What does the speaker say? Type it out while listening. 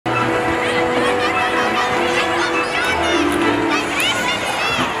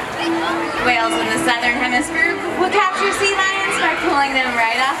southern hemisphere will capture sea lions by pulling them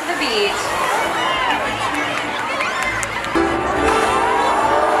right off the beach.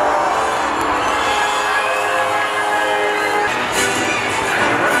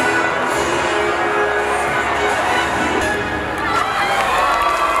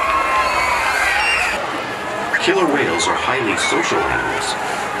 Killer whales are highly social animals.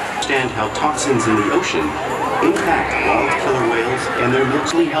 Understand how toxins in the ocean impact wild killer whales and they're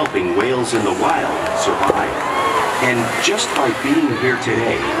mostly helping whales in the wild survive. And just by being here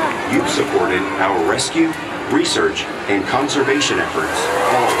today, you've supported our rescue, research, and conservation efforts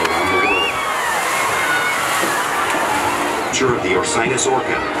all around the world. Picture of the Orcinus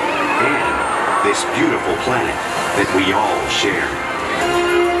orca and this beautiful planet that we all share.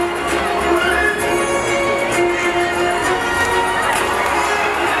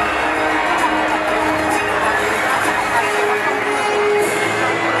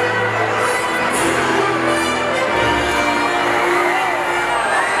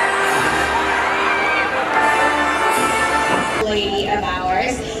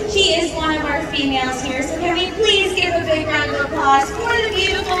 Females here, so can we please give a big round of applause for the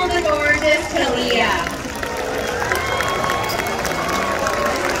beautiful, the gorgeous Kalia.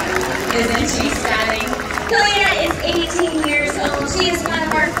 Isn't she stunning? Kalia is 18 years old. She is one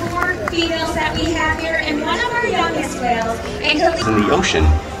of our 4 females that we have here and one of our youngest whales. And Kalia in the ocean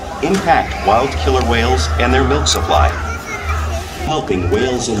impact wild killer whales and their milk supply, helping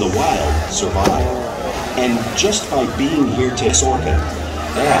whales in the wild survive. And just by being here to this orca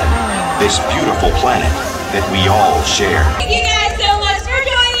and this beautiful planet that we all share. Thank you guys so much for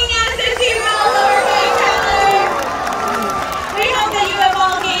joining us as we roll our way travelers. We hope that you have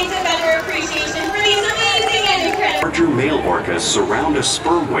all gained a better appreciation for these amazing and incredible. Larger male orcas surround a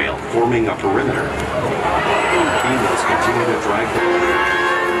sperm whale, forming a perimeter. Females continue to drive whales.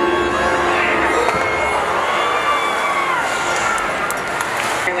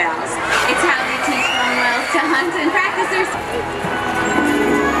 It's how they teach sperm whales to hunt and practice their.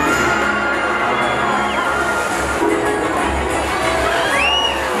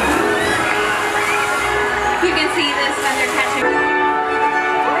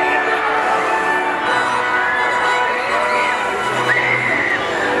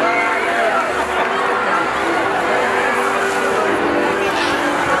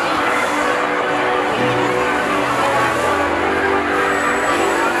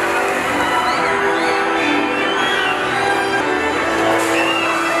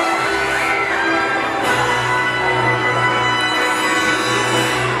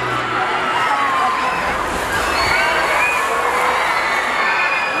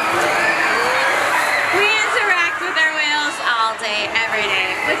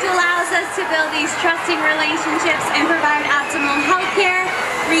 To build these trusting relationships and provide optimal healthcare,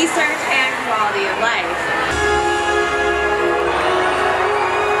 research, and quality of life.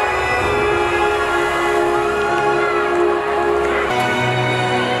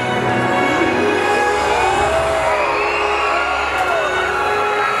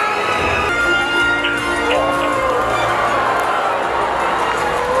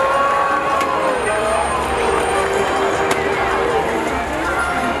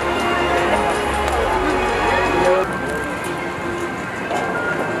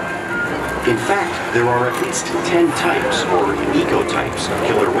 In fact, there are at least 10 types, or ecotypes, of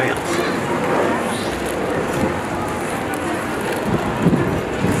killer whales.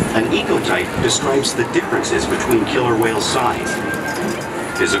 An ecotype describes the differences between killer whale size,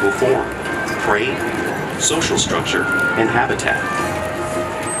 physical form, prey, social structure, and habitat.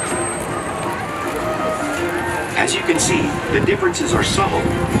 As you can see, the differences are subtle,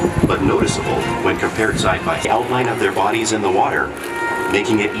 but noticeable when compared side by side. The outline of their bodies in the water,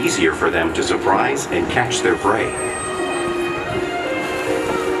 making it easier for them to surprise and catch their prey.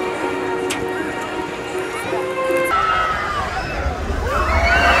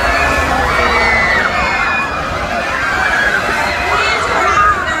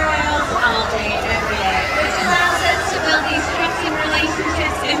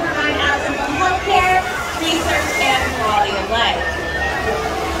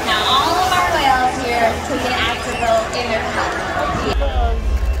 Take an active role in their health.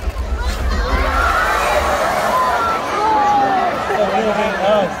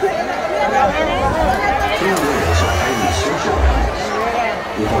 Killer whales are highly social animals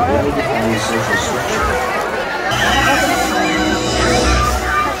with a well-defined social structure.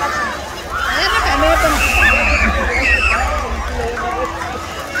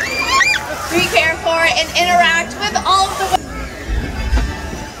 We care for and interact with all of the.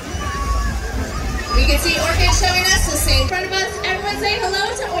 We can see Orchid showing us the same in front of us. Everyone say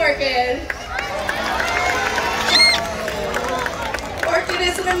hello to Orchid. Orchid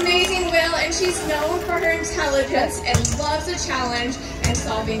is an amazing whale, and she's known for her intelligence and loves a challenge and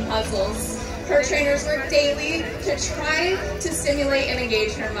solving puzzles. Her trainers work daily to try to stimulate and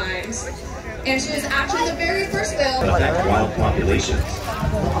engage her mind. And she was actually the very first whale to affect wild populations.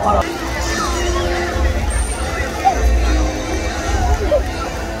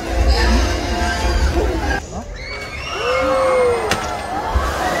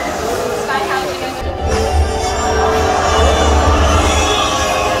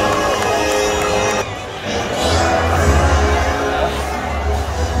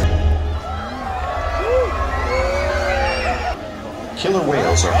 Killer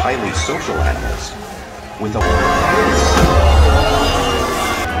whales are highly social animals with a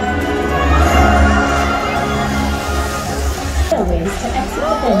ways to exit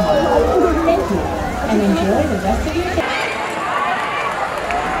the venue. Thank you, and enjoy the rest of your day.